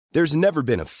There's never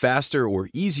been a faster or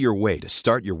easier way to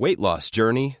start your weight loss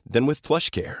journey than with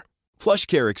PlushCare.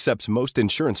 PlushCare accepts most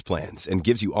insurance plans and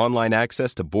gives you online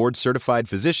access to board-certified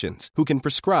physicians who can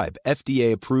prescribe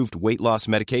FDA-approved weight loss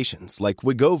medications like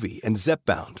Wegovy and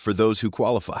Zepbound for those who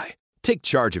qualify. Take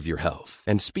charge of your health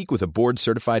and speak with a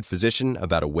board-certified physician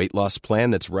about a weight loss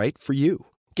plan that's right for you.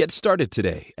 Get started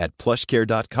today at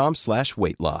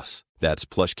plushcare.com/weightloss. That's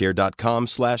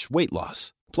plushcare.com/weightloss.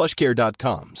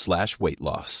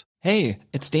 plushcare.com/weightloss. Hey,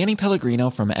 it's Danny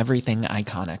Pellegrino from Everything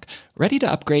Iconic. Ready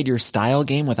to upgrade your style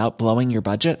game without blowing your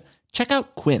budget? Check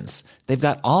out Quince. They've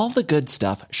got all the good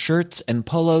stuff, shirts and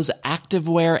polos,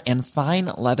 activewear, and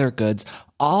fine leather goods,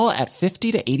 all at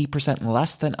 50 to 80%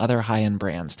 less than other high-end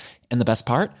brands. And the best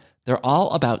part? They're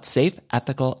all about safe,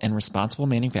 ethical, and responsible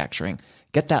manufacturing.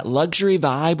 Get that luxury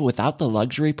vibe without the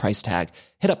luxury price tag.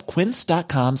 Hit up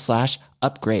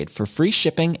quince.com/upgrade for free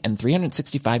shipping and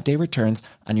 365-day returns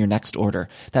on your next order.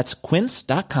 That's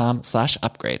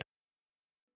quince.com/upgrade.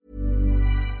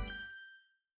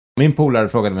 Min polare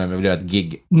frågade mig om jag ville göra ett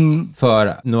gig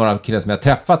för några killar som jag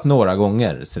träffat några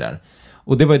gånger. Sådär.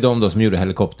 Och det var ju de då som gjorde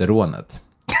helikopterrånet.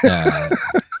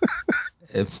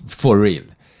 For real.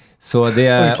 Så det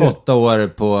är 8 år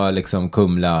på liksom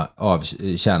Kumla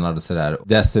avtjänad och sådär.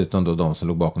 Dessutom då de som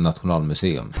låg bakom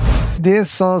Nationalmuseum. Det är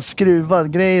så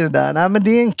skruvad grejer där. Nej, men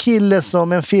det är en kille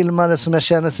en filmare som jag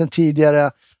känner sedan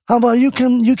tidigare. Han bara, you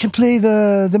can play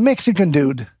the Mexican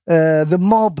dude, the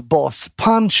mob boss,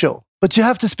 Pancho. But you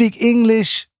have to speak English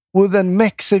with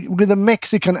a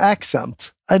Mexican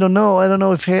accent. I don't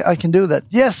know if I can do that.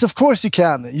 Yes, of course you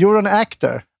can. You're an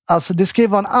actor. Alltså det ska ju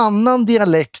vara en annan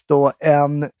dialekt då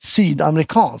än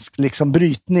sydamerikansk, liksom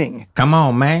brytning. Come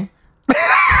on, man.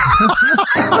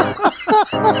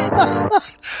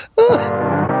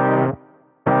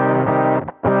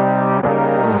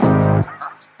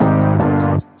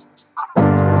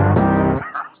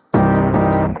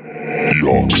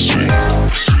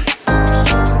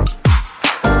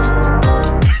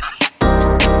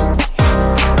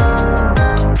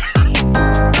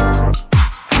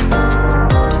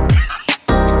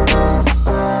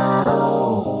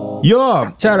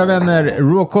 Ja, kära vänner,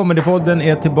 Raw Comedy-podden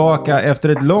är tillbaka efter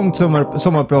ett långt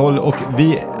sommaruppehåll och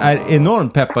vi är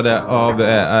enormt peppade av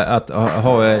att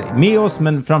ha er med oss,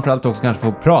 men framförallt också kanske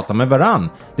få prata med varann.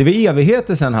 Det är väl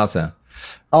evigheter sen, Hasse?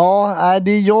 Ja,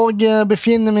 jag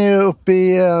befinner mig uppe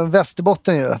i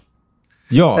Västerbotten ju.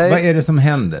 Ja, vad är det som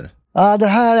händer? Ja, det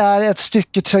här är ett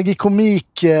stycke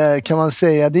tragikomik kan man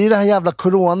säga. Det är det här jävla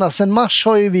corona. Sen mars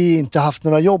har ju vi inte haft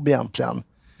några jobb egentligen.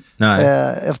 Nej.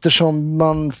 Eftersom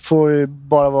man får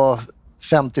bara vara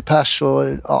 50 pers och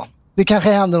ja, det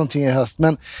kanske händer någonting i höst.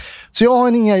 Men, så jag har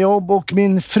inga jobb och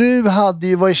min fru hade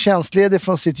ju varit tjänstledig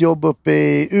från sitt jobb uppe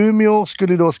i Umeå,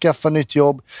 skulle då skaffa nytt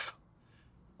jobb.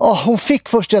 Hon fick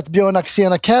först ett Björn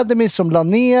Axén Academy som la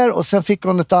ner och sen fick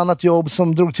hon ett annat jobb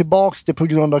som drog tillbaks det på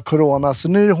grund av corona. Så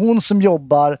nu är det hon som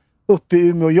jobbar uppe i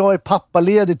Umeå och jag är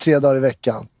pappaledig 3 dagar i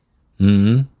veckan.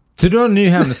 Mm. Så du har en ny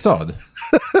hemstad?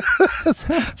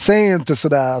 Säg inte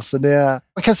sådär. Alltså man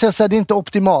kan säga så här, det är inte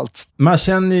optimalt. Man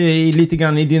känner ju lite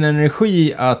grann i din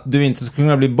energi att du inte ska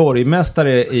kunna bli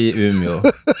borgmästare i Umeå.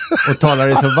 Och talar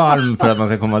dig så varm för att man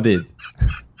ska komma dit.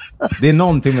 Det är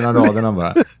någonting mellan raderna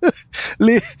bara.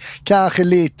 Kanske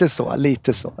lite så.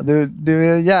 Du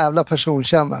är en jävla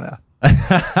personkännare.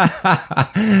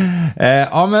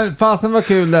 Ja, men fasen vad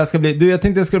kul det här ska bli. Du, jag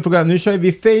tänkte jag skulle fråga, nu kör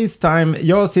vi FaceTime.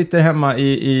 Jag sitter hemma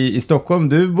i Stockholm,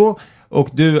 Dubo, och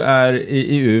du är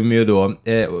i Umeå då.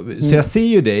 Så jag ser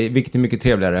ju dig, vilket är mycket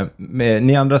trevligare.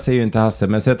 Ni andra ser ju inte Hasse,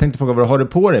 men så jag tänkte fråga vad du har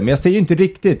på dig. Men jag ser ju inte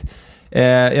riktigt.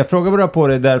 Jag frågar vad du har på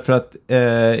dig därför att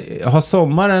har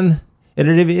sommaren,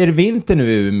 eller är det vinter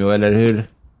nu i Umeå, eller hur?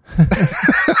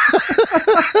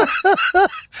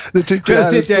 Du tycker jag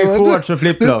sitter jag i shorts och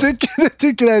flipflops. Du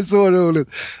tycker det är så roligt.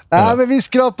 Nej, men vi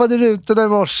skrapade rutorna i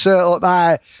morse och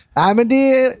nej, men det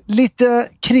är lite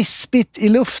krispigt i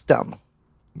luften.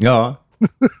 Ja.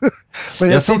 Men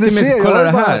jag sitter med, kolla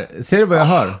det här. Ser du vad jag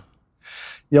hör?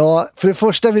 Ja, för det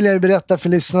första vill jag ju berätta för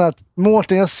lyssnarna att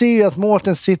jag ser ju att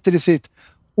Mårten sitter i sitt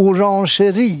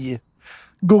orangeri.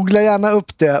 Googla gärna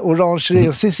upp det, orangeri.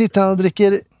 Och så sitter han och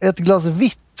dricker ett glas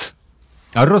vitt.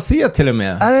 Ja, rosé till och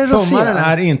med. Sommaren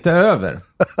är inte över.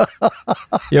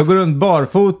 Jag går runt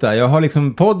barfota. Jag har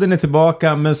liksom, podden är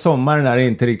tillbaka, men sommaren är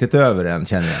inte riktigt över än,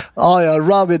 känner jag. Ja,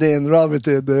 rub it in.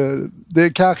 Det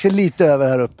är kanske lite över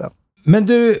här uppe. Men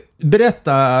du,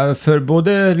 berätta för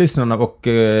både lyssnarna och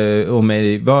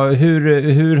mig.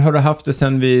 Hur har du haft det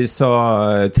sen vi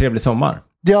sa trevlig sommar?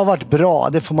 Det har varit bra,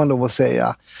 det får man lov att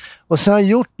säga. Och sen har jag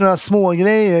gjort några små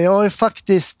grejer. Jag har ju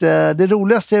faktiskt, det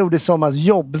roligaste jag gjorde i sommars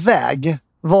jobbväg.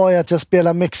 var ju att jag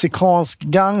spelar mexikansk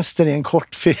gangster i en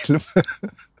kortfilm.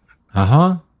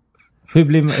 Jaha. Hur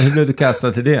blev du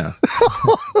kastad till det?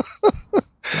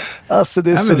 Alltså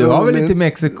det är så men du har väl roligt. lite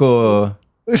Mexiko...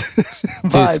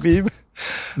 Vibe.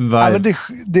 Ja, men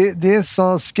det är en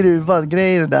sån skruvad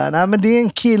grej det där. Nej, men det är en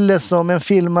kille en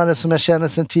filmare som jag känner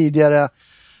sedan tidigare.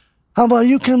 Han bara,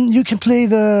 you can play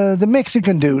the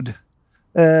Mexican dude.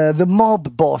 The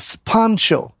mob boss,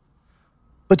 Pancho.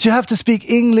 But you have to speak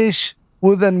English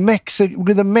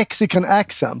with a Mexican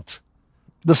accent.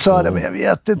 Då sa de, jag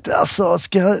vet inte, alltså,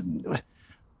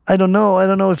 I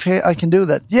don't know if I can do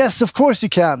that. Yes, of course you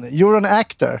can. You're an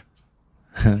actor.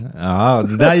 Ja,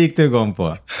 det där gick du igång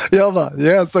på. Jag bara,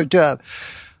 yes I can.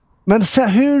 Men så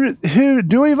hur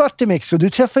du har ju varit i Mexiko. Du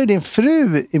träffade ju din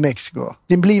fru i Mexiko.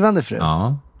 Din blivande fru.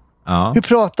 Ja. Hur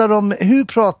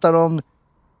pratar de?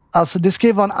 Alltså det ska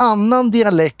ju vara en annan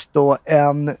dialekt då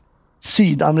än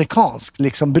sydamerikansk,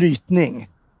 liksom brytning.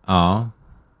 Ja.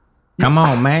 Come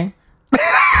on, man.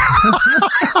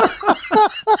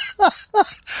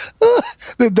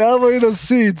 Det där var ju någon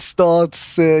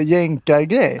sydstats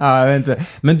jänkargrej. Ja, jag vet inte.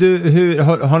 Men du,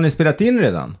 har ni spelat in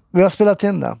redan? Vi har spelat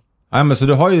in det. Ja, men så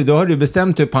då har du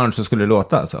bestämt hur Pancho skulle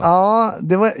låta alltså? Ja,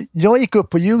 jag gick upp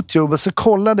på YouTube och så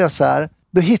kollade jag så här.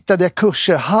 Då hittade jag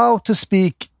kurser. How to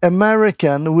speak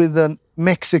American with a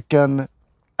Mexican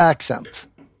accent.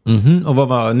 Och vad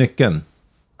var nyckeln?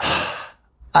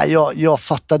 Nej, jag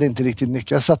fattade inte riktigt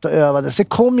nyckeln. Jag satt och övade. Sen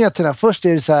kom jag till den. Först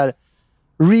är det så här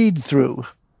read through.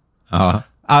 Ja.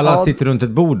 Alla sitter runt ett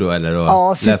bord då eller?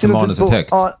 Och läser manuset högt?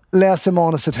 Ja, läser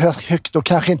manuset högt och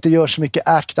kanske inte gör så mycket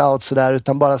act-out sådär,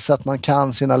 utan bara så att man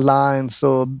kan sina lines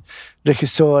och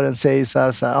regissören säger så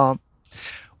här. Ja.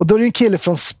 Och då är det en kille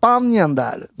från Spanien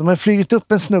där. De har flugit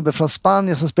upp en snubbe från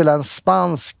Spanien som spelar en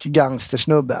spansk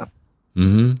gangstersnubbe.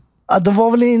 Mhm. Ja, de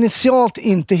var väl initialt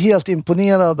inte helt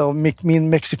imponerade av min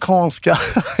mexikanska.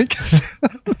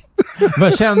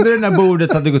 Vad kände du när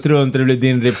bordet hade gått runt och det blev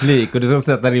din replik och du ska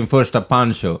sätta din första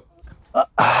Pancho?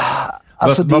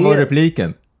 Alltså, vad var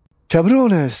repliken?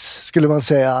 Cabrones, skulle man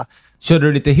säga. Körde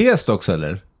du lite hest också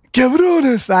eller?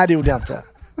 Cabrones! Nej, det gjorde jag inte.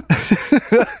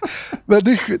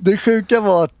 Men det sjuka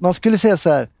var att man skulle säga så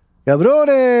här: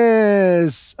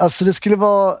 Cabrones! Alltså det skulle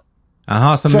vara...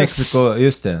 Aha, som Mexiko,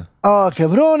 just det.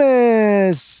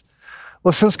 Cabrones!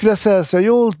 Och sen skulle jag säga så här,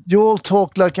 you'll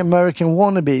talk like American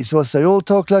wannabes. Och så you'll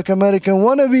talk like American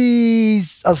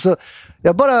wannabes. Alltså,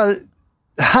 jag bara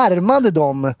härmade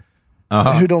dem.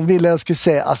 Aha. Hur de ville jag skulle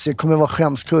säga. Alltså, jag kommer vara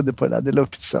skämskudde på det där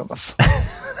deluxe sen, alltså.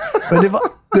 Men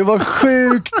det var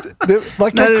sjukt.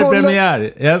 När är det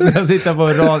premiär? Jag sitter på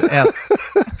rad 1.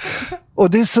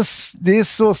 Och det är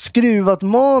så skruvat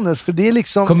manus, för det är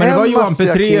liksom... Kommer det vara Johan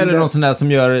Petri eller någon sån där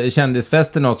som gör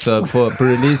kändisfesten också på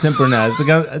releasen på den här, så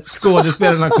kan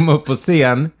skådespelarna komma upp på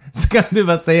scen, så kan du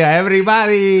bara säga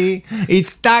everybody,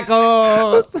 it's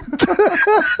tacos!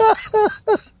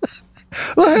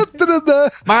 Vad hette den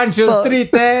där? Pancho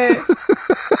Strite!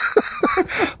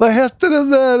 Vad hette den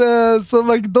där som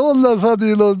McDonalds hade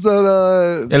ju någon sån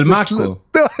här... El Maco.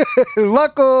 El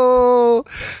Maco!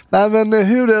 Nej, men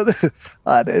hur är det?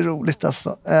 Nej, det är roligt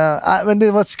alltså. Men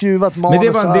det var ett skruvat manus. Men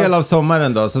det var en del av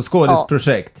sommaren då, så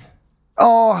skådesprojekt.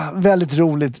 Ja, väldigt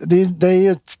roligt. Det är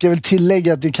ju, ska jag väl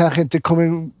tillägga att det kanske inte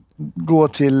kommer gå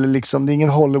till, liksom, det är ingen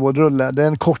Hollywood-rulle. Det är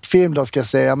en kortfilm då, ska jag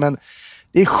säga, men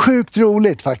det är sjukt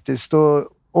roligt faktiskt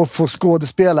att få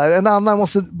skådespelare.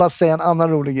 Måste bara säga en annan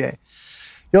rolig grej.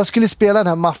 Jag skulle spela den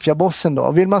här maffiabossen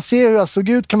då. Vill man se hur jag såg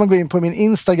ut kan man gå in på min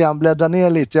Instagram, bläddra ner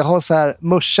lite. Jag har så här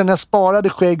muschen, jag sparade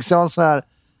skägg, så jag har en sån här,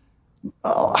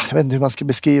 jag vet inte hur man ska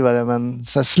beskriva det, men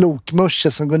så här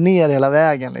slokmusche som går ner hela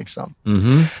vägen liksom.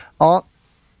 Mm-hmm. Ja.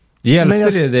 Hjälpte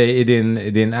det dig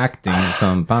i din acting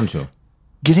som Pancho?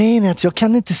 Grejen är att jag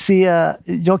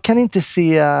kan inte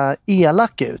se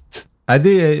elak ut.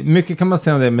 Nej, mycket kan man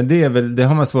säga om det, men det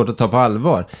har man svårt att ta på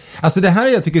allvar. Alltså det här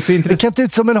jag tycker är så intressant. Det kan inte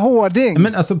ut som en hårding.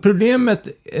 Men alltså problemet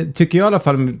tycker jag i alla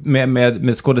fall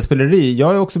med skådespeleri. Jag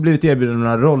har ju också blivit erbjuden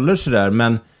några roller sådär,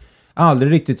 men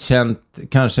aldrig riktigt känt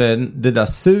kanske det där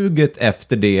suget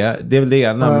efter det. Det är väl det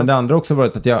ena, men det andra också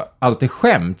varit att jag alltid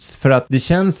skämts. För att det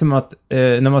känns som att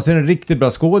när man ser en riktigt bra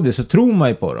skådis så tror man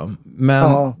ju på dem.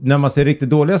 Men när man ser riktigt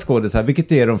dåliga skådisar,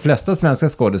 vilket är de flesta svenska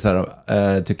skådisar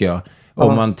tycker jag.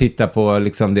 Om man tittar på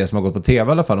liksom det som har gått på tv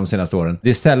i alla fall de senaste åren. Det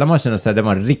är sällan man känner sig att det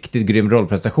var en riktigt grym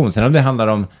rollprestation. Sen om det handlar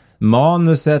om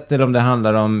manuset eller om det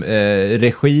handlar om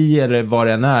regi eller vad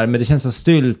det än är. Men det känns så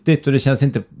styltigt och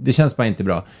det känns bara inte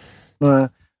bra. Nej.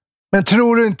 Men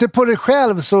tror du inte på dig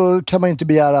själv så kan man inte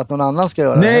begära att någon annan ska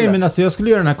göra det. Nej, men alltså jag skulle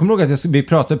göra den här. Kommer du ihåg att vi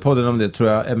pratade på den om det, tror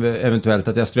jag, eventuellt,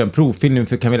 att jag skulle göra en provfilm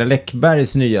för Camilla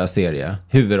Läckbergs nya serie,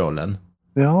 huvudrollen.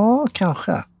 Ja,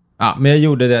 kanske. Ja, men jag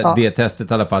gjorde det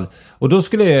testet i alla fall. Och då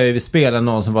skulle jag ju spela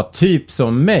någon som var typ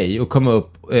som mig och komma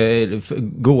upp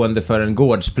gående för en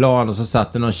gårdsplan, och så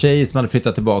satt det någon tjej som hade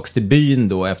flyttat tillbaks till byn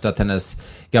då efter att hennes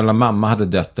gamla mamma hade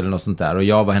dött eller något sånt där, och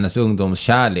jag var hennes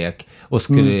ungdomskärlek och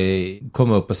skulle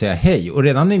komma upp och säga hej. Och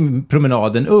redan i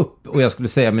promenaden upp och jag skulle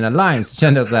säga mina lines så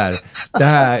kände jag så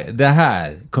här, det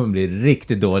här kommer bli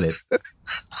riktigt dåligt.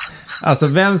 Alltså,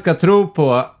 vem ska tro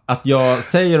på att jag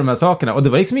säger de här sakerna? Och det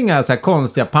var liksom inga så här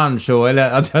konstiga pancho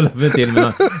eller att jag lade till med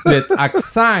någon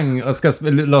accent och ska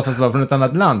låtsas vara från ett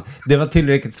annat land. Det var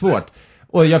tillräckligt svårt.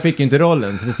 Och jag fick ju inte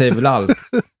rollen, så det säger väl allt.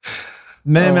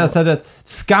 Men jag sa att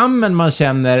skammen man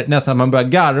känner nästan att man börjar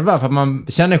garva för att man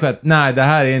känner själv att nej, det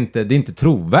här är inte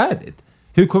trovärdigt.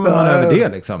 Hur kommer man över det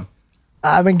liksom?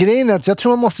 Nej, men grejen är att jag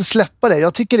tror man måste släppa det.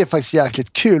 Jag tycker det är faktiskt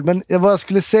jäkligt kul. Men vad jag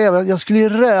skulle säga, jag skulle ju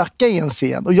röka i en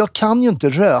scen. Och jag kan ju inte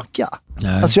röka.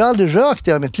 Nej. Alltså jag har aldrig rökt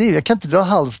i mitt liv. Jag kan inte dra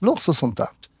halsblås och sånt där.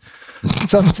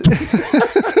 Så att...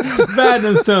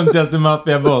 Världens töntigaste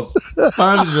maffiaboss.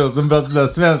 Pancho som pratar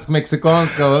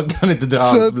svensk-mexikanska och kan inte dra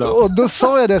halsblås. Och då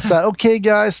sa jag det så här: okej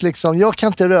guys, liksom, jag kan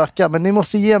inte röka, men ni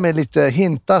måste ge mig lite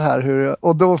hintar här.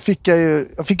 Och då fick jag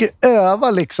fick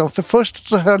öva liksom. För först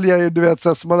så höll jag ju, du vet, så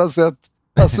här, som man har sett,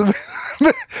 alltså,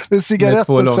 med cigaretten. Med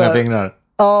 2 långa fingrar.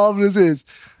 Ja, precis.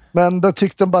 Men då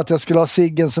tyckte de bara att jag skulle ha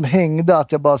ciggen som hängde,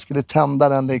 att jag bara skulle tända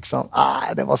den liksom.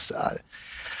 Det var så här.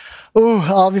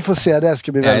 Ja, vi får se. Det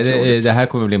ska bli väldigt roligt. Det här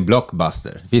kommer bli en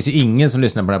blockbuster. Det finns ju ingen som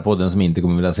lyssnar på den här podden som inte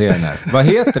kommer vilja se den här. Vad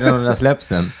heter den när den släpps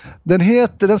den?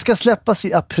 Den ska släppas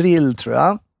i april, tror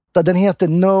jag. Den heter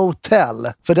No Tell.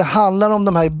 För det handlar om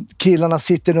de här killarna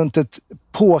sitter runt ett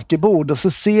pokerbord och så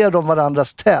ser de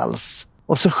varandras tells.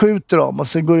 Och så skjuter de och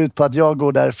så går det ut på att jag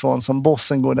går därifrån som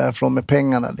bossen går därifrån med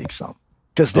pengarna liksom.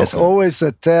 'Cause there's always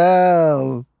a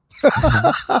tell.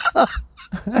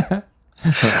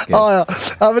 Okay. Ja,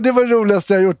 men det var det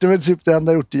roligaste jag gjort. Det var typ det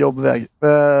enda jag gjort i jobbväg.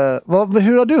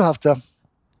 Hur har du haft det?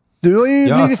 Du har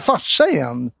ju blivit farsa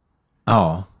igen.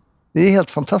 Ja. Det är helt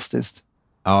fantastiskt.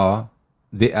 Ja,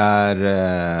 det är...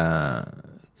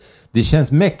 det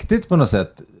känns mäktigt på något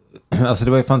sätt. Alltså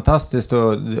det var ju fantastiskt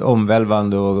och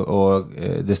omvälvande och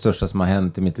det största som har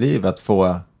hänt i mitt liv att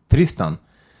få Tristan.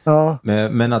 Ja.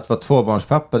 Men att vara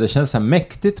tvåbarnspappa, det känns så här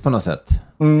mäktigt på något sätt.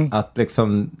 Att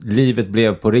liksom livet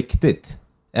blev på riktigt.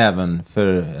 Även för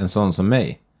en sån som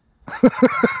mig.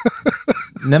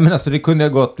 Nej, men alltså det kunde ha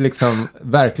gått liksom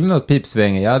verkligen åt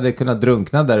pipsvängen. Jag hade kunnat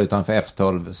drunkna där utanför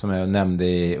F12 som jag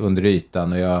nämnde under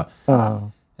ytan. Och jag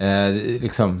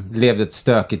liksom levde ett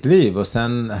stökigt liv. Och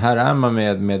sen här är man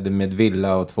med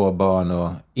villa och 2 barn. Och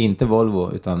inte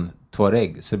Volvo utan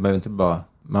Touareg. Så det behöver inte bara...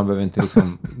 Man behöver inte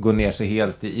liksom gå ner sig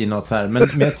helt i något så här.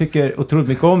 Men jag tycker otroligt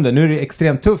mycket om det. Nu är det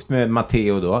extremt tufft med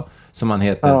Matteo då, som han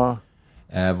heter.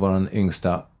 Vår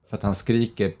yngsta. För att han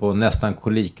skriker på nästan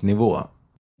koliknivå.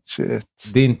 Shit.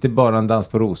 Det är inte bara en dans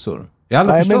på rosor. Jag har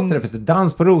aldrig förstått det. För det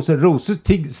dans på rosor. Rosor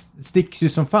sticks ju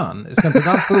som fan. Ska inte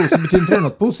dans på rosor betyder inte det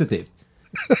något positivt?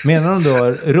 Menar de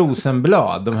då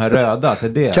rosenblad, de här röda,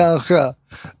 till det? Kanske.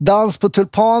 Dans på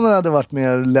tulpaner hade varit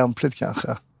mer lämpligt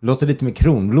kanske. Låter lite med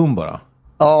kronblom bara.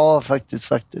 Ja,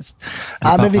 faktiskt.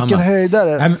 Nej, men vilken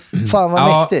höjdare. Fan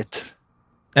vad mäktigt.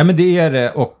 Ja, men det är det.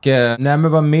 Och nej,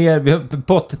 men vad mer? Vi har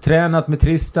pottränat med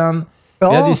Tristan.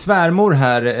 Ja. Vi hade ju svärmor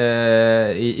här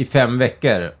i 5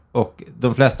 veckor. Och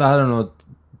de flesta hade nog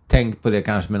tänkt på det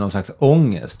kanske med någon slags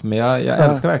ångest. Men jag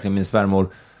älskar verkligen min svärmor.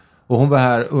 Och hon var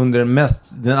här under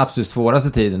den absolut svåraste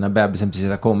tiden när bebisen precis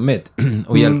har kommit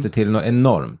och hjälpte till något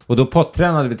enormt. Och då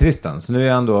pottränade vi Tristan. Så nu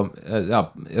är han då,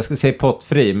 jag ska säga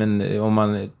pottfri, men om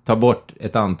man tar bort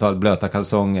ett antal blöta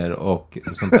kalsonger och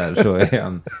sånt där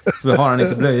så har han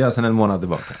inte blöja sedan en månad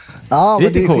tillbaka. Ja, det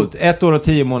är lite coolt. 1 år och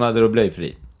 10 månader och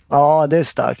blöjfri. Ja, det är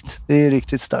starkt. Det är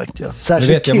riktigt starkt, ja.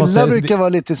 Särskilt killar brukar vara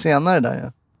lite senare där,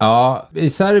 ja. Ja, i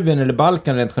Serbien eller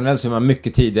Balkan rent generellt så är man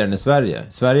mycket tidigare än i Sverige.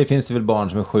 I Sverige finns det väl barn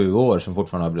som är 7 år som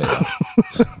fortfarande har blöja.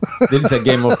 Det är lite så här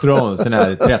Game of Thrones, den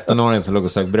här 13-åringen som låg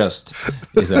och sög bröst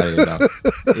i Sverige ibland.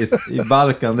 I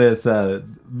Balkan det är så här,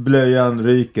 blöjan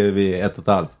ryker vid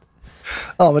 1,5.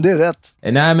 Ja, men det är rätt.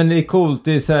 Nej, men det är coolt.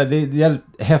 Det är så här, det är en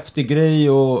häftig grej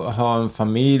att ha en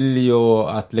familj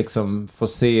och att liksom få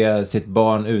se sitt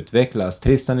barn utvecklas.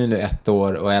 Tristan är nu 1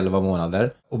 år och 11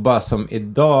 månader. Och bara som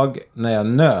idag när jag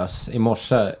nös i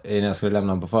morse när jag skulle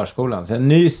lämna honom på förskolan. Så jag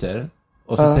nyser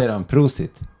och så säger han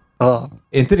prosit.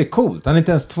 Är inte det coolt? Han är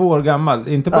inte ens 2 år gammal.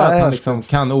 Inte bara att han liksom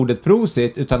kan ordet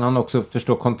prosit utan han också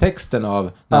förstår kontexten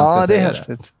av när han ska säga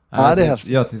det. Ja, det är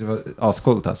häftigt. Jag tyckte det var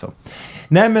ascoolt alltså.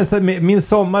 Nej, men så, min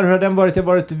sommar, hur har den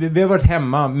varit? Vi har varit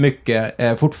hemma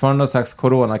mycket. Fortfarande någon slags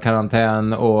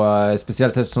coronakarantän. Och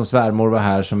speciellt eftersom svärmor var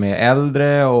här som är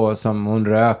äldre och som hon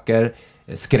röker.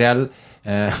 Skräll.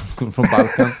 Från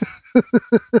Balkan.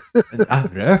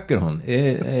 Röker hon?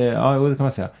 Ja, det kan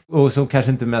man säga. Och som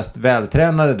kanske inte mest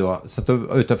vältränade då. Så att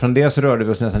utifrån det så rörde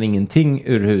vi oss nästan ingenting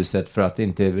ur huset för att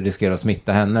inte riskera att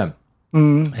smitta henne.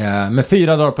 Med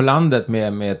 4 dagar på landet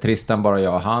med Tristan, bara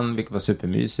jag och han, vilket var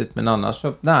supermysigt. Men annars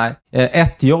så, nej.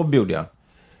 Ett jobb gjorde jag.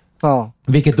 Ja.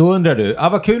 Vilket då undrar du?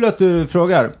 Vad kul att du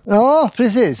frågar. Ja,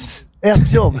 precis.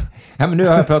 Ett jobb. Ja, men nu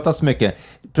har jag pratat så mycket.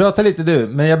 Prata lite du,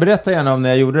 men jag berättar gärna om när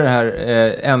jag gjorde det här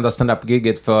enda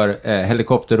stand-up-gigget för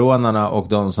helikopterrånarna och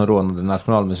de som rånade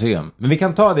Nationalmuseum. Men vi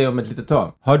kan ta det om ett litet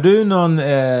tag. Har du någon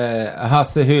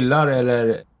Hasse hyllar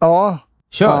eller? Ja.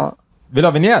 Kör. Ja. Vill du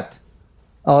ha vignett?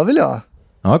 Ja, vill jag.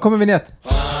 Ja, kommer vignett.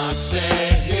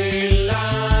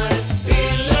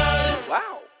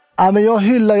 Ja, men jag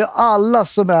hyllar ju alla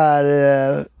som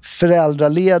är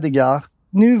föräldralediga.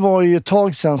 Nu var det ju ett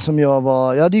tag sedan som jag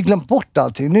hade ju glömt bort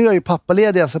allting. Nu är jag ju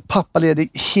pappaledig, alltså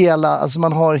pappaledig alltså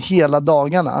man har hela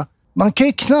dagarna. Man kan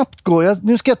ju knappt gå,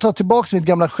 nu ska jag ta tillbaka mitt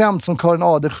gamla skämt som Karin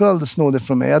Adelsköld snodde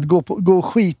från mig. Att gå och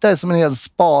skita är som en hel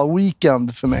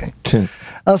spa-weekend för mig.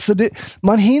 Alltså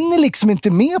man hinner liksom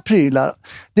inte med prylar.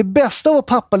 Det bästa av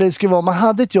att vara pappaledig skulle vara om man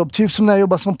hade ett jobb, typ som när jag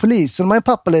jobbar som polis. Så när man är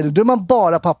pappaledig, då är man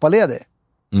bara pappaledig.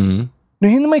 Mm. Nu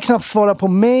hinner man ju knappt svara på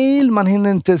mail, man hinner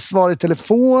inte svara i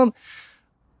telefon.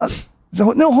 Alltså,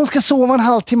 hon ska sova en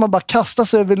halvtimme och bara kasta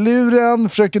sig över luren,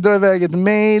 försöker dra iväg ett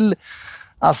mail.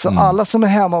 Alltså alla som är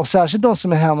hemma, och särskilt de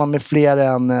som är hemma med fler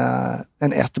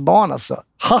än ett barn, alltså.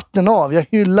 Hatten av, jag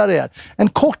hyllar er. En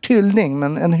kort hyllning,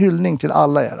 men en hyllning till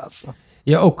alla er alltså.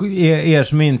 Ja, och er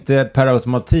som inte per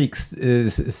automatik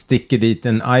sticker dit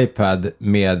en iPad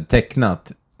med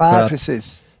tecknat. Nej,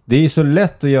 precis. Det är ju så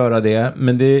lätt att göra det,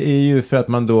 men det är ju för att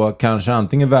man då kanske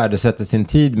antingen värdesätter sin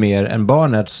tid mer än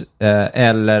barnets,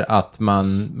 eller att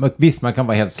visst, man kan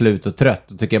vara helt slut och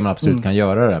trött och tycker man absolut kan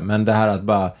göra det, men det här att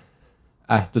bara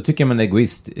då tycker jag man är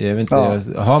egoist. Jag vet inte,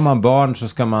 har man barn så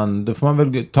ska då får man väl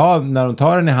när de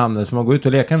tar den i handen så får man gå ut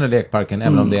och leka i lekparken,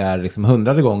 även om det är liksom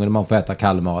 100:e gången och man får äta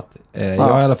kallmat. Jag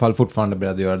är i alla fall fortfarande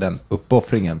beredd att göra den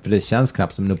uppoffringen, för det känns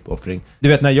knappt som en uppoffring. Du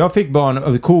vet, när jag fick barn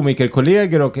av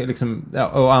komikerkollegor och, liksom,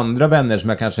 och andra vänner som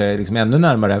jag kanske är liksom ännu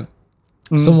närmare,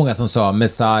 så många som sa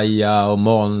Messiah och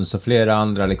Måns och flera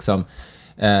andra liksom,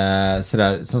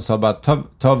 sådär, som sa bara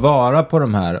ta vara på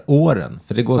de här åren,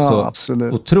 för det går så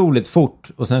absolut otroligt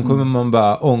fort, och sen kommer man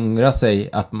bara ångra sig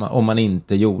om man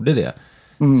inte gjorde det.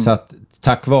 Så att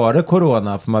tack vare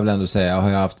corona får man väl ändå säga har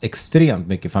jag haft extremt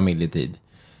mycket familjetid.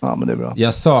 Ja, men det är bra.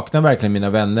 Jag saknar verkligen mina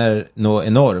vänner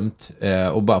enormt,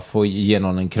 och bara få ge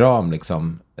någon en kram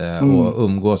liksom, och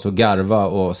umgås och garva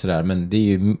och sådär, men det är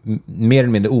ju mer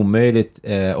eller mindre omöjligt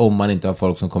om man inte har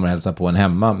folk som kommer hälsa på en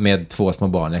hemma med 2 små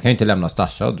barn. Jag kan ju inte lämna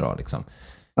Stasha och dra liksom.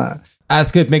 Nej. Jag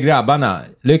ska ut med grabbarna.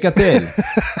 Lycka till!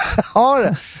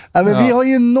 Vi har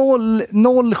ju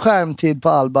noll skärmtid på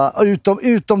Alba,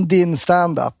 utom din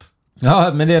stand-up.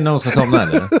 Ja, men det är när de ska somna,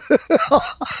 eller?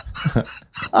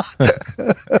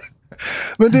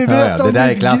 Men du, berätta det där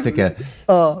är klassiker.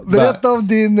 Berätta om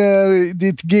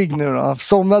ditt gig nu då.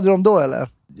 Somnade de då, eller?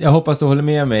 Jag hoppas du håller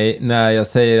med mig när jag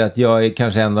säger att jag är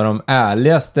kanske en av de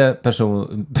ärligaste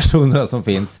personerna som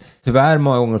finns. Tyvärr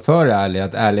många gånger för ärlig,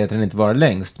 att ärligheten inte var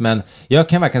längst. Men jag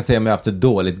kan verkligen säga att jag har haft ett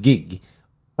dåligt gig.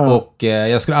 Och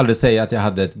jag skulle aldrig säga att jag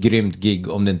hade ett grymt gig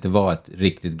om det inte var ett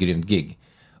riktigt grymt gig.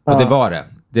 Och det var det.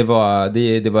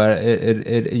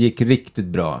 Det gick riktigt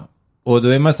bra. Och då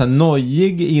är man så här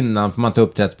nojig innan, för man inte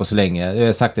uppträtt på så länge. Jag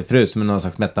har sagt det förut som en någon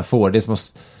slags metafor. Det är som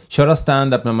att köra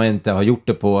stand-up när man inte har gjort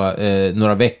det på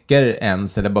några veckor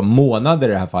ens, eller bara månader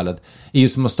i det här fallet. Det är ju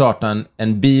som att starta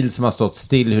en bil som har stått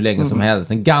still hur länge som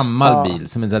helst. En gammal bil,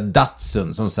 som en sån här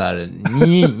Datsun som så här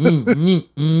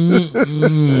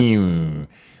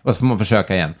och så får man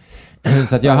försöka igen.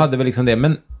 Så att jag hade väl liksom det.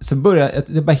 Men så började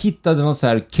jag bara hittade någon så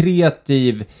här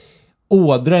kreativ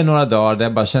ådra i några dagar där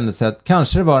jag bara kände sig att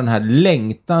kanske det var den här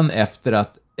längtan efter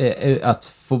att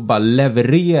få bara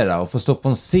leverera och få stå på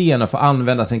en scen och få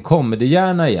använda sin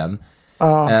comedyhjärna igen,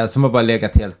 som har bara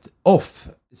legat helt off.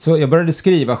 Så jag började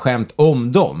skriva skämt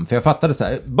om dem, för jag fattade så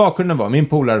här, bakgrunden var, min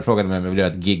polare frågade mig om jag ville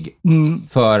göra ett gig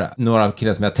för några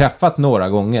killar som jag träffat några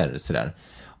gånger så där.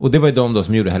 Och det var ju de då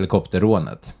som gjorde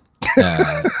helikopterrånet.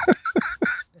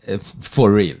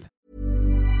 For real.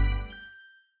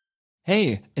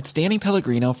 Hey, it's Danny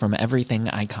Pellegrino from Everything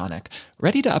Iconic.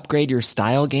 Ready to upgrade your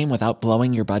style game without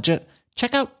blowing your budget?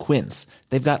 Check out Quince.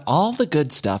 They've got all the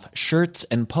good stuff, shirts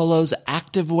and polos,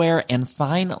 activewear, and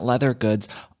fine leather goods,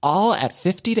 all at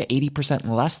 50 to 80%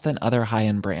 less than other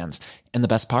high-end brands. And the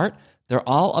best part? They're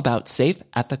all about safe,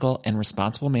 ethical, and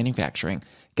responsible manufacturing.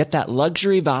 Get that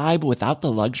luxury vibe without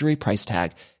the luxury price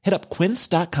tag. Hit up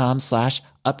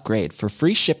quince.com/upgrade for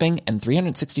free shipping and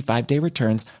 365-day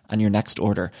returns on your next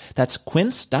order. That's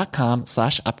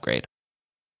quince.com/upgrade.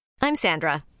 I'm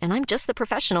Sandra, and I'm just the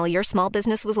professional your small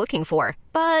business was looking for.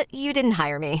 But you didn't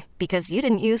hire me because you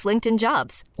didn't use LinkedIn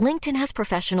Jobs. LinkedIn has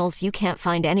professionals you can't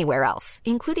find anywhere else,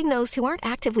 including those who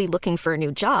aren't actively looking for a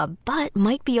new job, but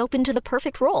might be open to the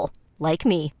perfect role, like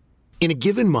me. In a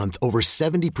given month, over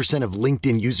 70% of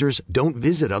LinkedIn users don't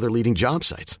visit other leading job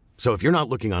sites. So if you're not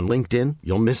looking on LinkedIn,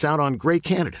 you'll miss out on great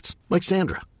candidates like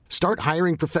Sandra. Start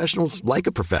hiring professionals like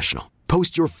a professional.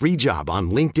 Post your free job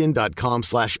on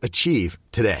linkedin.com/achieve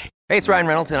today. Hey, it's Ryan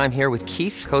Reynolds, and I'm here with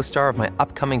Keith, co-star of my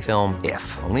upcoming film,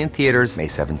 If, only in theaters May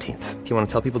 17th. Do you want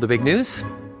to tell people the big news?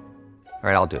 All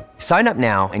right, I'll do it. Sign up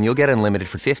now and you'll get unlimited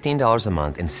for $15 a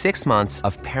month and 6 months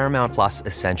of Paramount Plus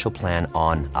Essential Plan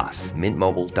on us.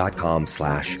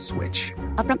 MintMobile.com/switch.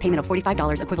 Upfront payment of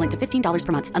 $45 equivalent to $15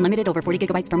 per month. Unlimited over 40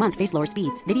 gigabytes per month. Face lower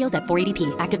speeds. Videos at 480p.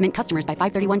 Active Mint customers by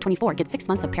 531.24 get 6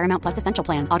 months of Paramount Plus Essential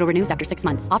Plan. Auto renews after 6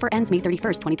 months. Offer ends May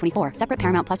 31st, 2024. Separate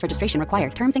Paramount Plus registration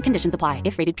required. Terms and conditions apply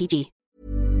if rated PG.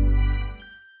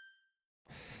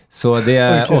 Så det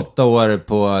är 8 år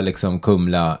på liksom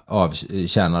Kumla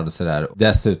avtjänad och sådär.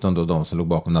 Dessutom då de som låg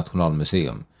bakom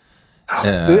Nationalmuseum.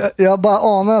 Jag bara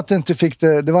anar att du inte fick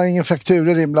det. Det var ingen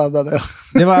fakturor inblandade.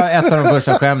 Det var ett av de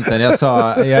första skämten. Jag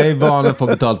sa, jag är van att få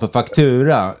betalt på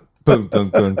faktura. ...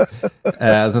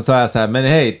 Sen sa jag så här, men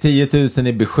hej, 10 000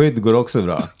 i beskydd går också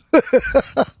bra.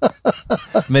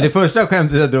 Men det första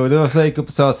skämtet jag drog, det var så jag gick upp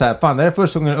och sa så här, fan, det är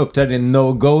första gången jag uppträdde i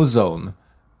no-go-zone.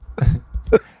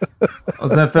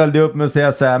 Och sen följde jag upp med att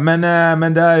säga så här,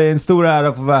 men det är en stor ära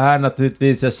att få vara här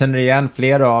naturligtvis. Jag känner igen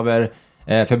flera av er,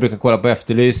 för jag brukar kolla på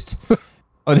Efterlyst.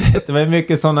 Och det var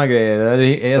mycket sådana grejer.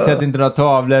 Jag sätter inte några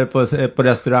tavlor på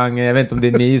restaurangen. Jag vet inte om det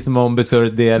är ni som har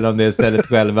ombesörjt det eller om det är stället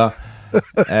själva.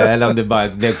 Eller om det bara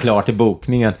blev klart i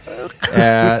bokningen.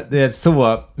 Det är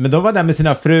så. Men de var där med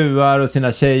sina fruar och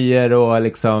sina tjejer och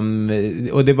liksom,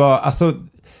 och det var alltså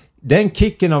den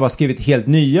kicken av att ha skrivit helt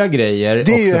nya grejer.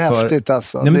 Det är också ju häftigt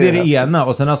alltså. Nej, men det är det ena.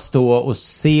 Och sen att stå och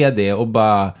se det och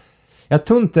bara, jag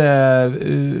tror inte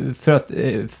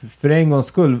för en gångs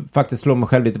skull faktiskt slå mig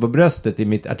själv lite på bröstet i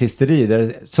mitt artisteri.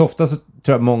 Där, så ofta så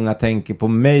tror jag många tänker på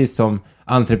mig som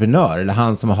entreprenör eller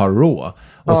han som har Raw.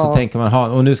 Och så tänker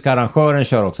man, och nu ska arrangören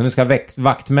köra också. Nu ska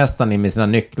vaktmästaren in med sina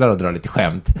nycklar och dra lite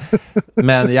skämt.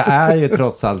 Men jag är ju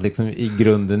trots allt liksom i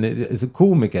grunden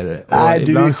komiker. Nej,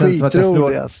 du är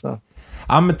skitrolig alltså.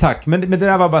 Ja, men tack. Men det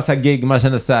där var bara så här gig, man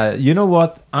kände så här, you know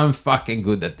what? I'm fucking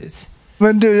good at this.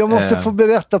 Men du, jag måste få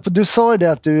berätta, du sa ju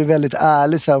det att du är väldigt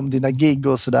ärlig så här, om dina gig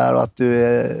och sådär och att du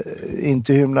är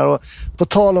inte hymlar. Och på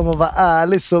tal om att vara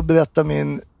ärlig så berättar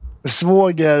min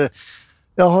svåger,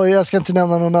 jag ska inte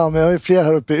nämna någon namn, men jag har ju fler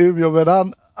här uppe i Umeå,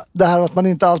 men det här att man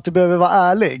inte alltid behöver vara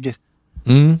ärlig.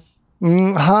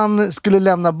 Han skulle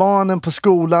lämna barnen på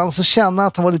skolan, så kände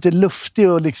att han var lite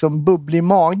luftig och liksom bubblig i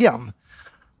magen.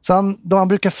 Så då han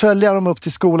brukar följa dem upp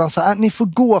till skolan så ni får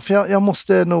gå för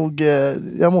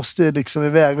jag måste liksom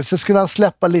iväg. Och så skulle han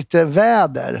släppa lite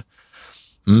väder.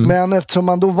 Men eftersom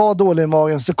han då var dålig i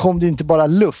magen så kom det inte bara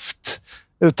luft.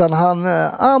 Utan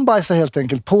han bajsade helt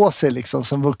enkelt på sig liksom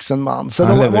som vuxen man. Så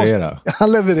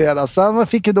han levererade. Så han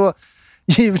fick ju då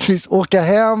givetvis åka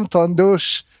hem, ta en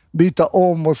dusch, byta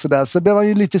om och sådär. Så blev han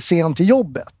ju lite sent till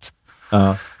jobbet.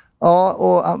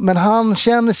 Ja, men han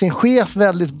känner sin chef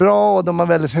väldigt bra och de har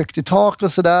väldigt högt i tak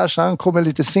och sådär, så han kommer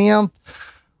lite sent.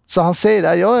 Så han säger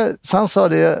det, så han sa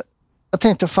det, jag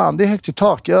tänkte fan det är högt i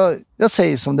tak, jag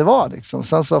säger som det var liksom.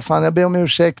 Så han sa fan jag ber om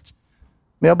ursäkt,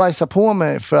 men jag bajsar på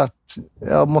mig för att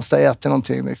jag måste äta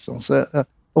någonting liksom.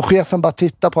 Och chefen bara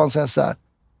tittar på honom och säger så här,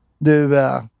 du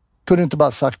kunde inte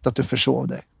bara sagt att du försov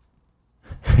dig.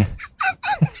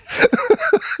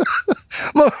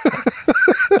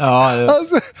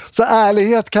 Alltså, så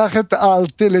ärlighet kanske inte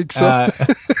alltid liksom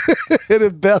är det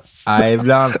bästa. Nej,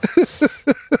 ibland.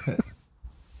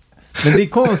 Men det är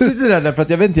konstigt det där, för att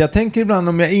jag vet inte, jag tänker ibland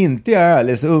om jag inte är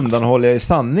ärlig så undanhåller jag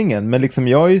sanningen. Men liksom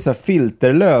jag är ju så här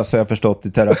filterlös, har jag förstått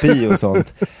i terapi och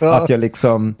sånt. Att jag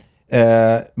liksom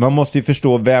man måste ju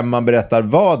förstå vem man berättar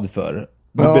vad för.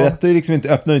 Du berättar ju liksom inte,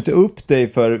 öppnar inte upp dig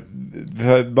för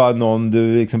bara någon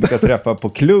du liksom brukar träffa på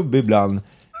klubb ibland.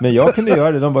 Men jag kunde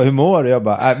göra det, de bara, hur mår du? Jag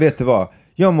bara, vet du vad?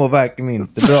 Jag mår verkligen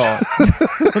inte bra.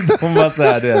 De var så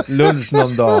här, du vet, lunch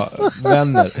någon dag,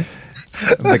 vänner,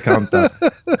 bekanta.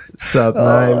 Så att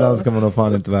nej, ibland ska man nog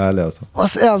fan inte vara ärlig alltså.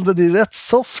 Alltså ändå, det är rätt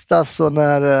soft alltså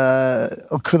när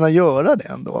att kunna göra det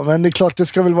ändå. Men det är klart, det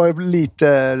ska väl vara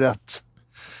lite rätt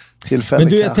tillfälle.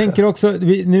 Men du, jag kanske. tänker också,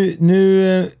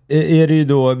 nu är det ju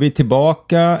då, vi är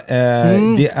tillbaka.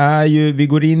 Det är ju, vi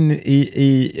går in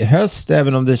i höst,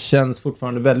 även om det känns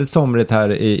fortfarande väldigt somrigt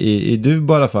här i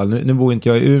Duvbo i alla fall. Nu bor inte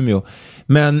jag i Umeå.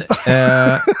 Men,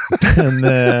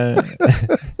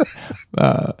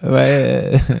 vad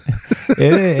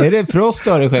är det frost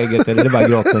i skägget eller är det bara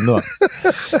grått ändå?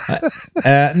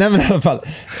 Nej men i alla fall,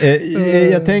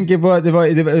 jag tänker på att det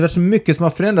var så mycket som har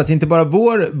förändrats, inte bara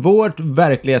vår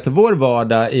verklighet och vår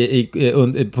vardag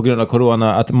på grund av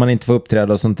corona, att man inte får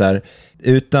uppträda och sånt där,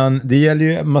 utan det gäller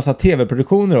ju en massa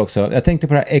tv-produktioner också. Jag tänkte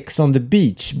på det här Ex on the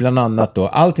Beach bland annat då.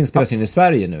 Allting spelas in i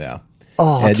Sverige nu, ja.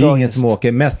 Det är ingen som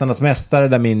åker. Mästarnas mästare,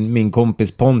 där min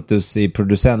kompis Pontus är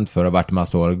producent för, har varit en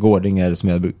massa år. Gårdinger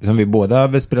som vi båda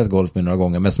har spelat golf med några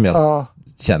gånger, men som jag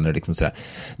känner liksom sådär.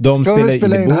 De ska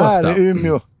spelar in i Båstad. Här i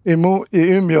Umeå. I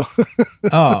Umeå.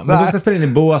 Ja, men de ska spela in i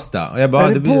Båstad. Och jag bara,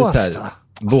 det blir så här.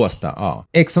 Båstad, ja.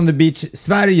 Ex on the Beach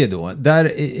Sverige då,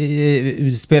 där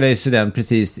spelar ju den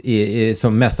precis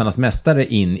som Mästarnas mästare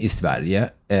in i Sverige,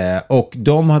 och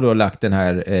de har då lagt den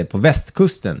här på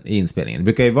västkusten i inspelningen. Det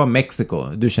brukar ju vara Mexiko,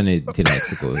 du känner ju till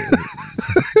Mexiko.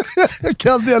 Jag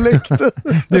kan dialekten.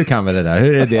 Du kan väl det där,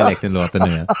 hur är dialekten låter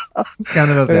nu? Kan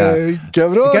du bara säga?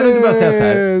 Kan du inte bara säga så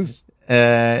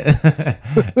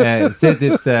här? Säg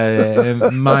typ så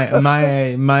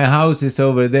här, my house is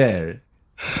over there.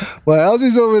 My house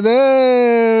is over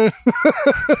there.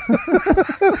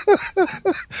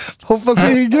 Hoppas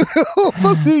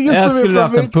ingen jag som skulle är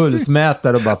haft en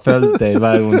pulsmätare och bara följt dig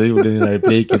varje gång du gjorde dina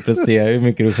repliker för att se hur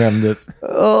mycket du skämdes.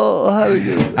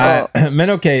 Herregud. Men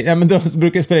okej, ja, men de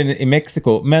brukar spela in i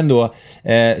Mexiko, men då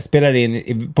spelar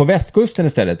in på västkusten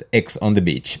istället, Ex on the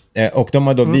Beach. Och de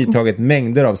har då vidtagit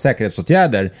mängder av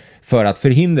säkerhetsåtgärder för att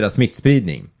förhindra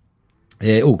smittspridning.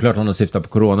 Oklart om de syftar på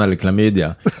corona eller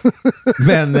klamydia.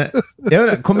 Men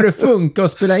kommer det funka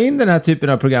att spela in den här typen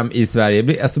av program i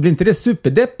Sverige? Alltså, blir inte det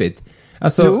superdeppigt?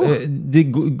 Alltså, det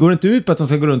går inte ut på att de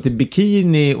ska gå runt i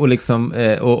bikini och liksom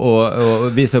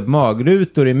och visa upp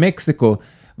magrutor i Mexiko.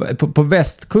 På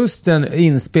västkusten,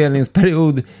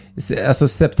 inspelningsperiod, alltså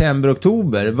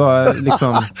september-oktober, var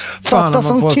liksom... Fatta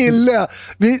som kille!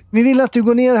 Vi vill att du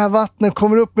går ner i det här vattnet,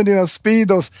 kommer upp med dina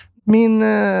speedos. Min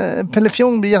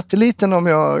pelefjong blir jätteliten om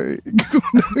jag...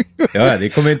 Ja, det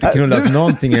kommer inte knullas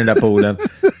någonting i den där poolen.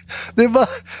 Det är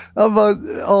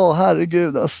bara,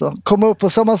 herregud alltså. Komma upp på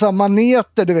samma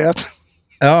maneter, du vet.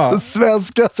 Ja.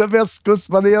 Svenska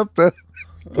västkustmaneter.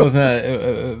 Och sån här,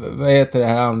 vad heter det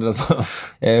här andra?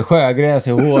 Sjögräs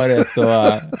i håret och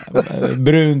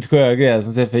brunt sjögräs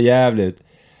som ser för jävligt.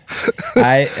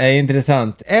 Nej,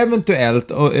 intressant.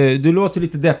 Eventuellt, och du låter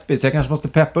lite deppig, så jag kanske måste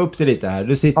peppa upp det lite här.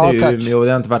 Du sitter i Umeå och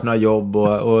det har inte varit några jobb,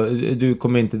 och du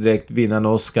kommer inte direkt vinna en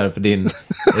Oscar för din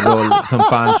roll som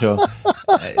Pancho.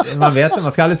 Man vet,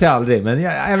 man ska aldrig säga aldrig, men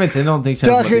jag vet inte, någonting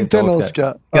känns kanske som att inte en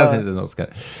Oscar. Kanske inte en Oscar.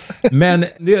 Men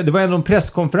det var ändå en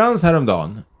presskonferens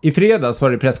häromdagen. I fredags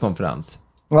var det presskonferens.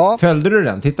 Ja. Följde du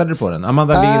den? Tittade du på den?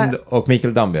 Amanda Lind och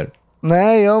Mikael Damberg.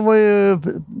 Nej, jag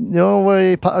var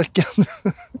i parken.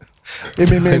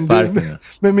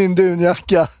 med min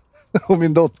dunjacka och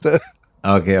min dotter.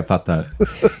 Okej, jag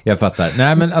fattar.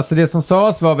 Nej, men alltså det som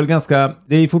sades var väl ganska...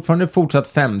 Det är fortfarande fortsatt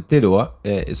 50 då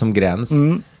som gräns.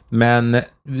 Men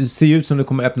det ser ut som det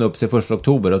kommer öppna upp sig 1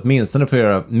 oktober. Åtminstone för att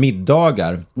göra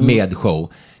middagar med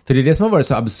show. För det är det som har varit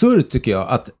så absurt, tycker jag.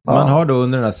 Att man har då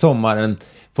under den här sommaren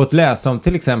fått läsa om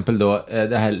till exempel då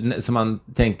det här som man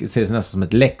ser nästan som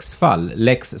ett Lex-fall.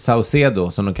 Lex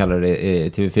Saucedo, som de kallar det i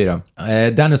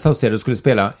TV4. Danny Saucedo skulle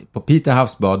spela på Peter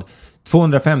Havsbad.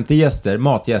 250 gäster,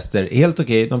 matgäster, helt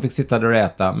okej. De fick sitta där och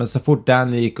äta. Men så fort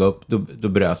Danny gick upp, då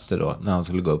bröts det då när han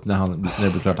skulle gå upp. När det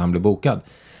blev klart att han blev bokad.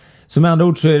 Så med andra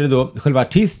ord så är det då själva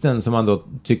artisten som man då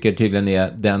tycker tydligen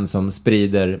är den som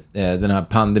sprider den här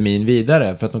pandemin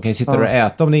vidare. För att de kan ju sitta där och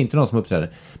äta om det är inte någon som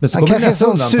uppträder. Men så kommer nästa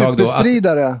undantag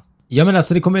då. Ja, men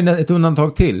alltså det kommer ett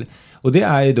undantag till. Och det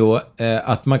är ju då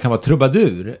att man kan vara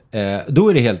trubadur. Då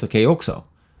är det helt okej också.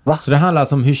 Va? Så det handlar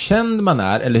alltså om hur känd man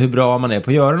är eller hur bra man är på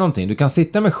att göra någonting. Du kan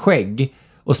sitta med skägg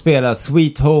och spela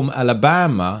Sweet Home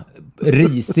Alabama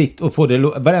risigt och få det,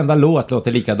 varenda låt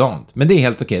låter likadant. Men det är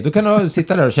helt okej. Då kan du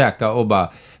sitta där och käka och bara...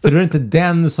 För då är det inte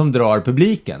den som drar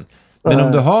publiken. Men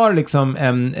om du har liksom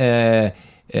en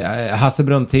Hasse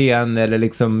Brontén eller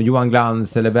liksom Johan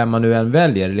Glans eller vem man nu än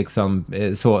väljer liksom,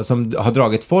 så, som har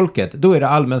dragit folket, då är det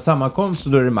allmän sammankomst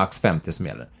och då är det max 50 som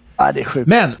gäller. Ja, det är sjukt.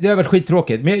 Men det har varit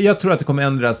skittråkigt. Men jag tror att det kommer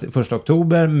ändras 1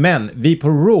 oktober. Men vi på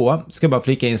Raw, ska bara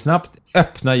flika in snabbt,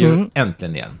 öppnar ju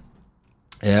äntligen igen.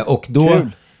 Och då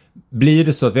Kul. blir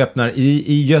det så att vi öppnar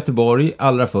i Göteborg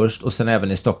allra först och sen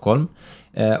även i Stockholm.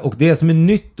 Och det som är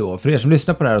nytt då, för er som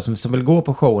lyssnar på det här och som vill gå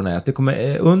på showerna, är att det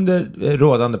kommer under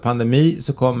rådande pandemi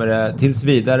så kommer det tills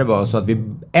vidare vara så att vi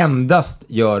endast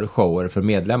gör shower för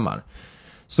medlemmar.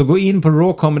 Så gå in på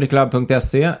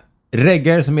rawcomedyclub.se,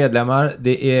 regga er som medlemmar,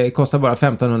 det kostar bara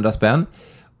 1500 spänn.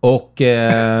 Och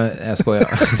jag skojar,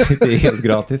 det är helt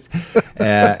gratis.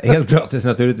 Helt gratis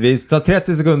naturligtvis. Ta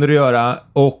 30 sekunder att göra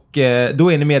och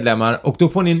då är ni medlemmar. Och då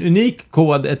får ni en unik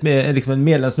kod, liksom en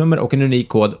medlemsnummer och en unik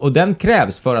kod. Och den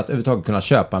krävs för att överhuvudtaget kunna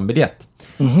köpa en biljett.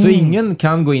 Så ingen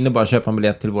kan gå in och bara köpa en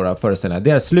biljett till våra föreställningar.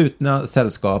 Det är slutna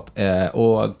sällskap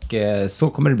och så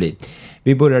kommer det bli.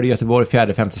 Vi börjar i Göteborg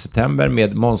 4-5 september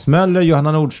med Måns Möller,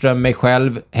 Johanna Nordström, mig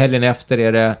själv. Helgen efter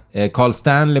är det Carl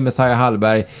Stanley, Messiah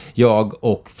Hallberg, jag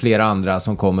och flera andra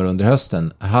som kommer under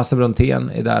hösten. Hasse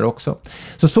Brontén är där också.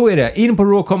 Så är det. In på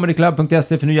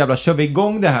rawcomedyclub.se för nu jävla kör vi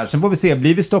igång det här. Sen får vi se,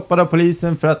 blir vi stoppade av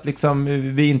polisen för att liksom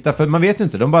vi inte... För man vet ju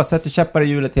inte, de bara sätter käppar i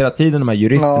hjulet hela tiden, de här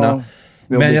juristerna.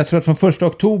 Ja, men jag tror att från 1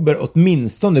 oktober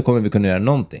åtminstone kommer vi kunna göra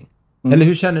någonting. Eller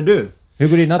hur känner du? Hur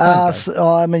går dina tankar? Alltså,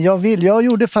 ja, men jag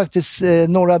gjorde faktiskt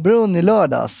Norra Brunn i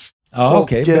lördags. Ja,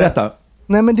 okej. Berätta.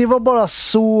 Nej, men det var bara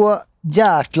så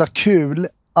jäkla kul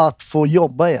att få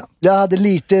jobba igen. Jag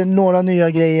hade några nya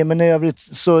grejer, men i övrigt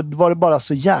så var det bara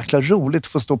så jäkla roligt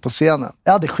att få stå på scenen.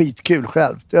 Jag hade skitkul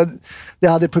själv. Det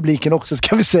hade publiken också,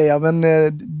 ska vi säga, men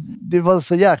det var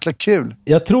så jäkla kul.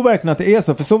 Jag tror verkligen att det är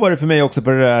så, för så var det för mig också på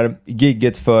det där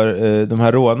gigget för de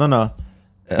här rånarna.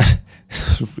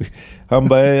 Han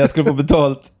bara, jag skulle få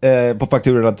betalt på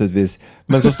fakturan naturligtvis.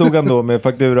 Men så stod han då med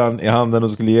fakturan i handen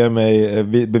och skulle ge mig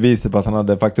beviset på att han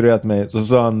hade fakturerat mig. Så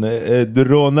sa han, du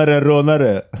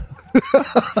rånare.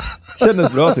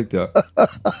 Kändes bra, tyckte jag.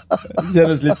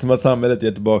 Kändes lite som att samhället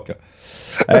ger tillbaka.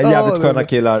 Jävligt sköna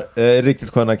killar, riktigt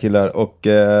sköna killar. Och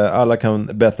alla kan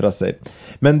bättra sig.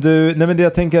 Men men det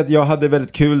jag tänker att jag hade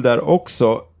väldigt kul där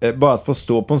också, bara att få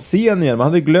stå på en scen igen. Man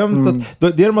hade glömt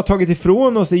att det de har tagit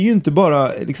ifrån oss är ju inte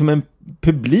bara liksom en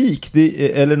publik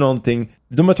eller någonting.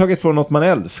 De har tagit ifrån något man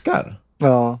älskar.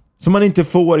 Ja. Som man inte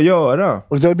får göra.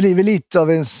 Och det har blivit lite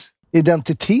av ens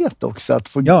identitet också. Att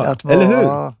få, att vara, eller hur?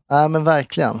 Ja, men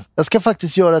verkligen. Jag ska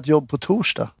faktiskt göra ett jobb på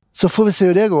torsdag. Så får vi se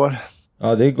hur det går.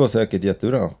 Ja, det går säkert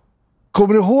jättebra.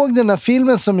 Kommer du ihåg den där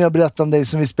filmen som jag berättade om dig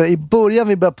som vi spelade? I början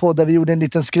vi började på där vi gjorde en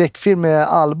liten skräckfilm med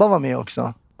Alba var med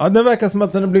också. Ja, det verkar som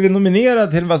att den har blivit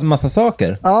nominerad till en massa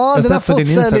saker. Ja, den har fått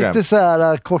lite så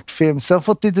här kortfilm. Sen har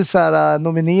fått lite så här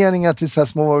nomineringar till så här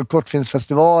små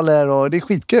kortfilmsfestivaler och det är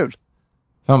skitkul.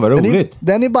 Fan vad roligt.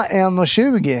 Den är bara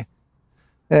 1:20.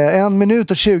 1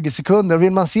 minut och 20 sekunder.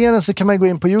 Vill man se den så kan man gå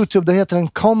in på YouTube. Då heter den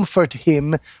Comfort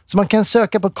Him. Så man kan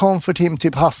söka på Comfort Him,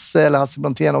 typ Hasse eller Hasse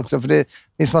Brontén också. För det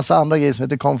finns massa andra grejer som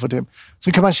heter Comfort Him.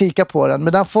 Så kan man kika på den.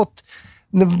 Men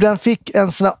den fick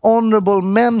en sån här honorable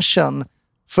mention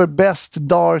för Best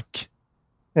Dark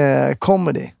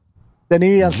Comedy. Den är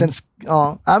ju egentligen...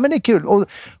 Ja, men det är kul. Och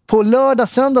på lördag,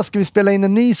 söndag ska vi spela in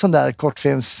en ny sån där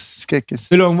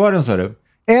kortfilmsskräckis. Hur lång var den, sa du?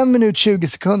 1 minut 20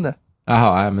 sekunder.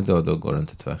 Jaha, men då går det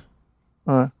inte tyvärr.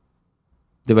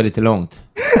 Det var lite långt.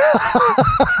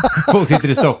 Folk sitter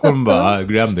i Stockholm och bara,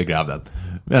 glömde grabben.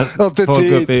 Men folk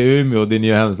uppe i Umeå, din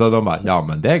nya hemstad, de bara, ja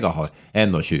men det går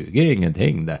 1:20 är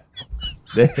ingenting det.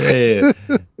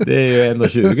 Det är ju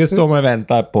 1:20 står man och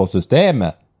väntar på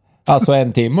systemet. Alltså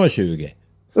 1 timme och 20.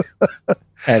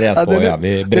 Eller jag skojar,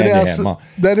 vi bränner hemma.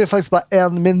 Den är faktiskt bara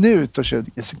 1 minut och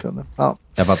 20 sekunder. Ja.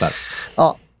 Jag fattar.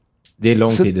 Ja. Det är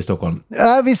lång tid i Stockholm.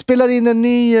 Ja, vi spelar in en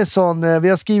ny sån. Vi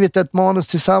har skrivit ett manus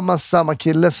tillsammans, samma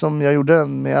kille som jag gjorde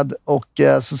den med. Och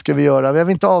så ska vi göra. Vi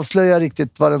vill inte avslöja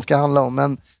riktigt vad den ska handla om.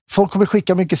 Men folk kommer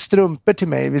skicka mycket strumpor till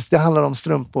mig. Visst, det handlar om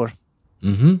strumpor.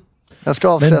 Mhm. Jag ska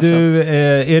avslöja. Men du,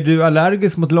 är du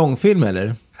allergisk mot långfilm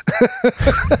eller?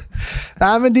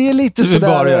 Nej, men det är lite sådär... Du vill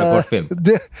bara göra kortfilm?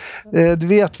 Du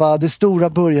vet va, det stora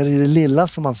börjar i det lilla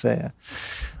som man säger.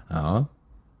 Ja.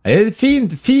 Det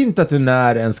är fint att du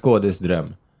när en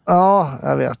skådisdröm. Ja,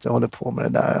 jag vet. Jag håller på med det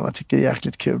där. Jag tycker det är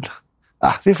jäkligt kul.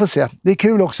 Vi får se. Det är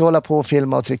kul också att hålla på och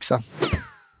filma och trixa.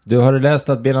 Du har läst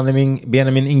att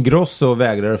Benjamin Ingrosso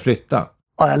vägrar att flytta?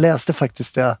 Ja, jag läste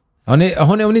faktiskt det.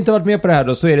 Har ni inte varit med på det här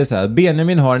då, så är det så här.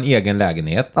 Benjamin har en egen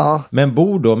lägenhet, men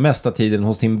bor då mesta tiden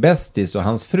hos sin bästis och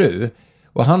hans fru.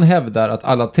 Och han hävdar att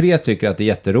alla tre tycker att det är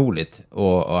jätteroligt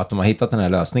och att de har hittat den här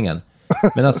lösningen.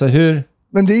 Men alltså hur...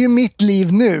 Men det är ju mitt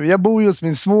liv nu. Jag bor ju hos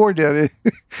min svåger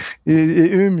i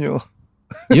Umeå.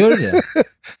 Gör du det?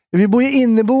 Vi bor ju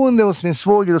inneboende hos min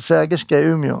svåger och svägerska i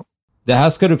Umeå. Det här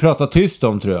ska du prata tyst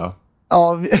om, tror jag.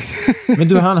 Ja. Men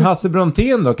du, han Hasse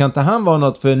Brontén då? Kan inte han vara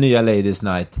något för nya Ladies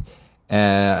Night?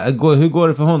 Hur går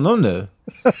det för honom nu?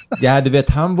 Ja, du vet,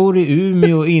 han bor i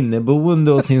Umeå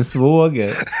inneboende och sin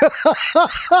svåger.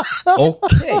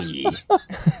 Okej.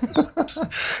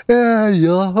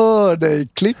 Jag hör dig,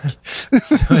 klick.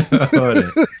 Jag hör dig.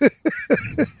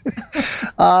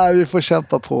 Vi får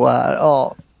kämpa på här,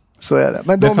 ja. Så är det.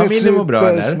 Men de är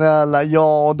supersnälla.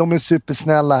 Ja, de är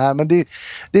supersnälla här. Men det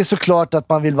är såklart att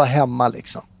man vill vara hemma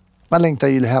liksom. Man längtar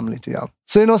ju hem lite grann.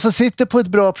 Så är det någon som sitter på ett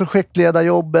bra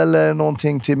projektledarjobb eller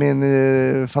någonting till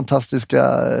min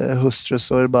fantastiska hustru,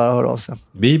 så är det bara att höra av sig.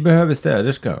 Vi behöver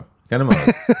städerska. Kan det vara?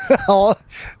 Ja,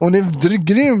 hon är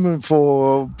grym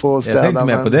på städa. Jag tänkte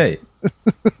med på dig.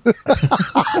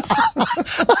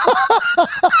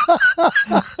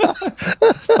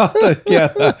 Vilken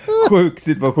jävla sjuk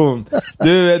situation.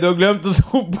 Du har glömt att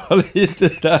sopa lite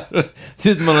där.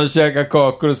 Sitter man och käkar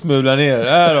kakor och smular ner.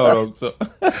 Här har du också.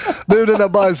 Du, den där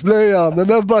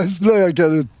bajsblöjan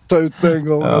kan du ta ut med en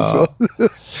gång. Alltså.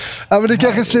 Ja, men det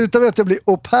kanske slutar med att jag blir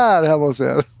au pair hemma hos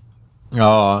er.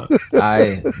 Ja,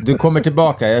 nej. Du kommer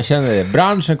tillbaka, jag känner det.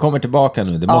 Branschen kommer tillbaka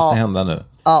nu, det måste hända nu.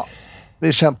 Ja,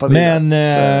 vi kämpar vidare. Men,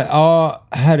 ja,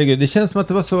 herregud. Det känns som att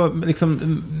det var så,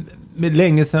 liksom,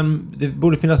 länge sedan. Det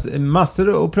borde finnas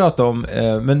massor att prata om.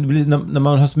 Men när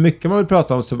man har så mycket man vill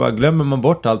prata om, så bara glömmer man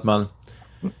bort allt man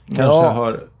kanske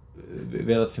har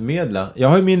velat förmedla. Jag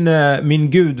har ju min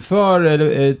gudfar,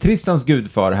 eller Tristans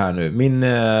gudfar här nu.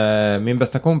 Min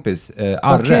bästa kompis,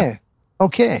 Arre.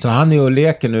 Okay. Så han är och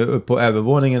leker nu upp på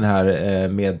övervåningen här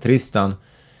med Tristan.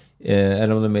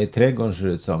 Eller om de är i trädgården, ser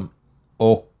det ut som.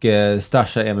 Och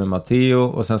Stasha är med Matteo.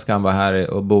 Och sen ska han vara här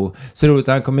och bo. Så roligt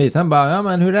att han kom hit. Han bara, ja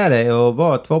men hur är det att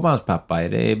vara tvåbarnspappa? Är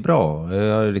det bra?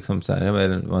 Jag liksom så här, jag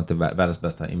var inte världens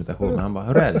bästa imitation. Men han bara,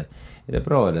 hur är det? Är det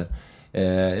bra eller?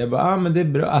 Jag bara, ja men det är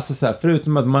bra. Alltså så här,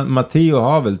 förutom att Matteo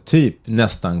har väl typ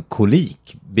nästan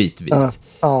kolik bitvis.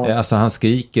 Alltså han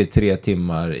skriker 3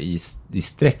 timmar i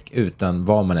sträck utan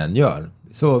vad man än gör.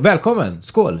 Så välkommen,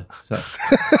 skål. Så.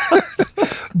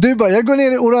 Du bara, jag går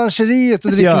ner i orangeriet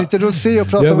och dricker lite rosé och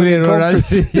pratar med min kompis. Jag går ner i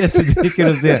orangeriet och dricker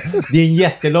rosé. Det är en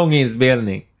jättelång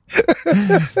inspelning.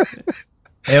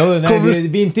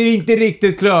 Vi är inte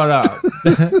riktigt klara.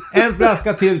 En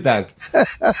flaska till, tack.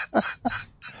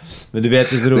 Men du vet,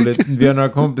 det är så roligt. Vi har några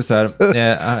kompisar.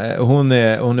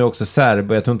 Hon är också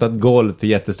serb. Och jag tror inte att golf är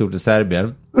jättestort i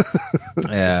Serbien.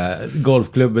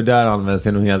 Golfklubbar där används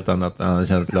till något helt annat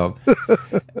känsla av.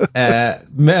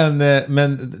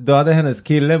 Men då hade hennes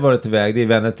kille varit iväg. Det är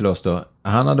vänner till oss då.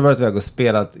 Han hade varit iväg och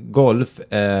spelat golf.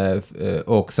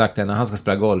 Och sagt henne han ska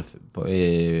spela golf på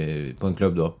en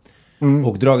klubb då.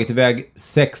 Och dragit iväg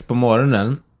 6 på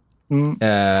morgonen.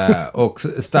 Och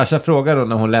Stasha frågade då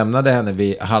när hon lämnade henne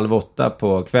vid 7:30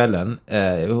 på kvällen.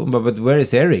 Hon bara, but where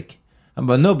is Eric? Han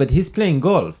bara, no, but he's playing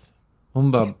golf.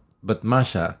 Hon bara, but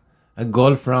Masha, a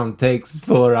golf round takes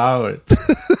 4 hours.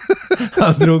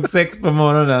 Han drog 6 på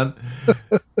morgonen.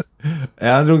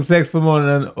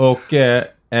 Och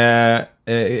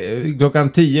klockan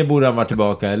 10 borde han vara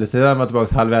tillbaka. Eller så han var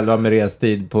tillbaka 7:30 med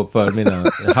restid på förmiddagen.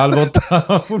 7:30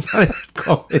 har fortfarande inte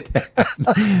kommit hem.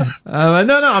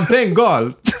 No, I'm playing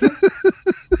golf.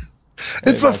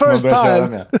 It's my first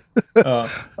time.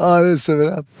 Ja, det är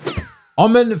suveränt. Ja,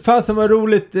 men fasen vad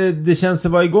roligt. Det känns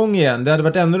att vara igång igen. Det hade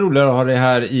varit ännu roligare att ha det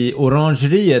här i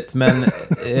orangeriet.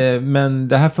 Men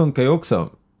det här funkar ju också.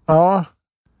 Ja.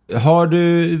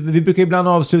 Vi brukar ibland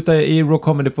avsluta i Raw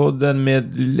Comedy-podden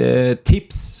med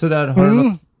tips. Sådär, har du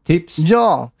något tips?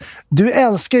 Ja, du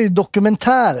älskar ju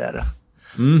dokumentärer.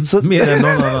 Mer än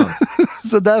någon annan.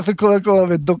 Så därför kommer jag komma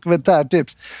med ett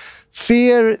dokumentärtips.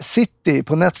 Fear City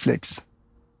på Netflix.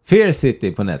 Fear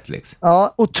City på Netflix.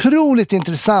 Ja, otroligt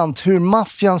intressant hur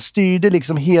maffian styrde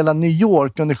liksom hela New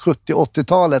York under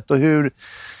 70-80-talet och hur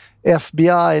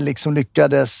FBI liksom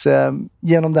lyckades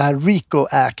genom det här RICO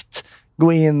Act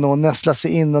gå in och näsla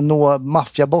sig in och nå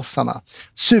maffiabossarna.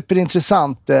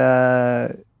 Superintressant.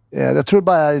 Jag tror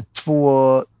bara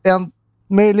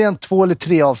möjligen 2 eller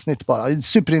 3 avsnitt bara.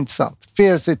 Superintressant.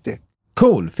 Fear City.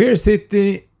 Cool. Fear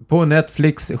City på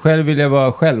Netflix. Själv vill jag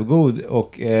vara självgod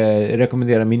och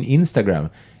rekommendera min Instagram.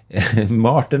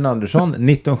 Martin Andersson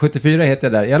 1974 heter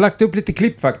jag där. Jag har lagt upp lite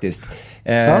klipp faktiskt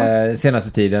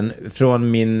senaste tiden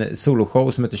från min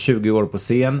soloshow som heter 20 år på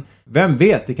scen. Vem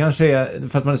vet, det kanske är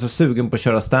för att man är så sugen på att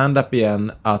köra stand-up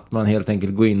igen att man helt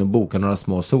enkelt går in och bokar några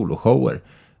små soloshower.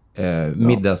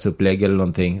 Middagsupplägg eller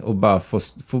någonting och bara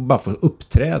få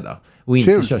uppträda och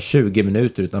inte köra 20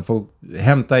 minuter utan få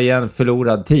hämta igen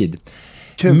förlorad tid.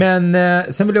 Kul. Men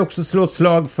sen vill jag också slå ett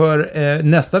slag för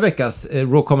nästa veckas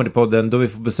Raw Comedy-podden då vi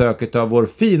får besöket av vår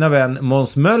fina vän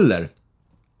Måns Möller.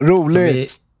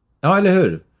 Roligt. Ja, eller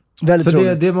hur? Väldigt Så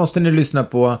roligt. det måste ni lyssna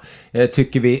på,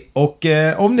 tycker vi. Och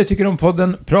om ni tycker om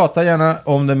podden, prata gärna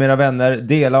om det med era vänner,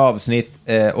 dela avsnitt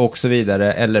och så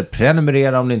vidare. Eller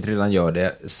prenumerera om ni inte redan gör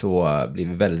det, så blir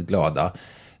vi väldigt glada.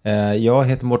 Jag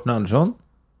heter Mårten Andersson.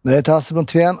 Det heter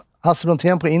Hasse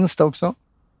Brontén på Insta också.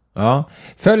 Ja,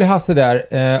 följ Hasse där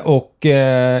och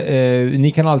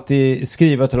ni kan alltid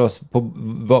skriva till oss på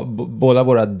båda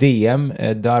våra DM,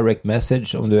 direct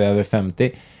message om du är över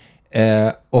 50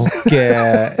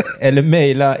 eller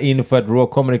mejla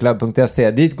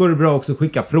info@rawcomedyclub.se. Dit går det bra också att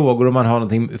skicka frågor om man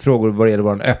har frågor vad det gäller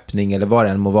vår öppning eller vad det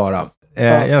än må vara.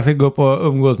 Jag ska gå upp och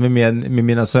umgås med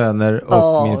mina söner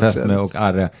och min fästmö och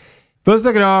Arre. Puss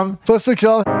och kram! Puss och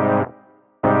kram!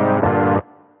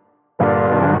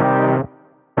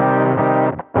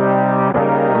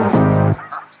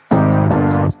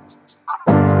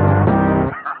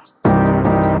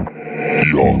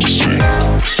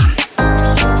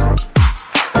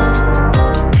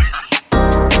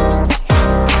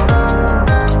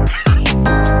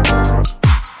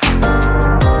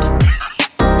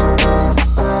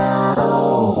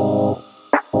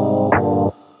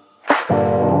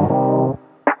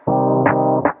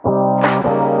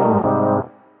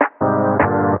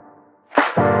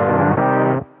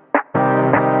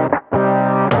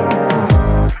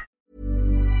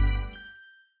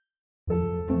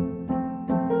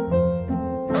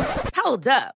 Hold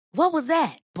up. What was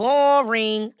that?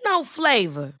 Boring. No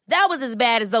flavor. That was as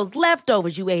bad as those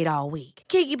leftovers you ate all week.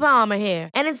 Keke Palmer here,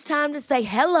 and it's time to say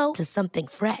hello to something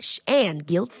fresh and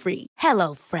guilt-free.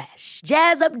 Hello Fresh.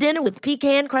 Jazz up dinner with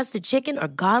pecan-crusted chicken or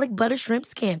garlic butter shrimp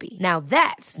scampi. Now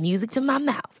that's music to my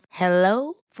mouth.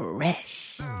 Hello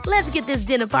Fresh. Let's get this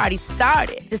dinner party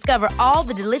started. Discover all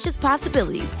the delicious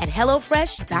possibilities at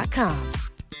hellofresh.com.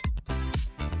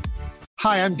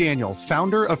 Hi, I'm Daniel,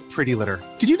 founder of Pretty Litter.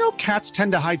 Did you know cats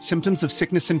tend to hide symptoms of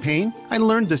sickness and pain? I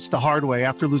learned this the hard way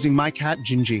after losing my cat,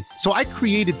 Gingy. So I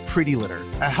created Pretty Litter,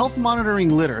 a health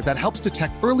monitoring litter that helps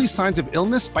detect early signs of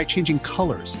illness by changing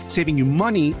colors, saving you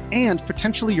money and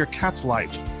potentially your cat's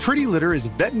life. Pretty Litter is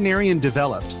veterinarian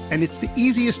developed, and it's the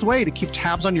easiest way to keep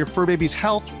tabs on your fur baby's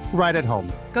health right at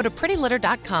home. Go to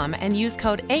prettylitter.com and use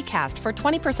code ACAST for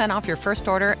 20% off your first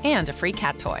order and a free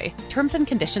cat toy. Terms and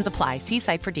conditions apply. See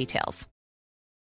site for details.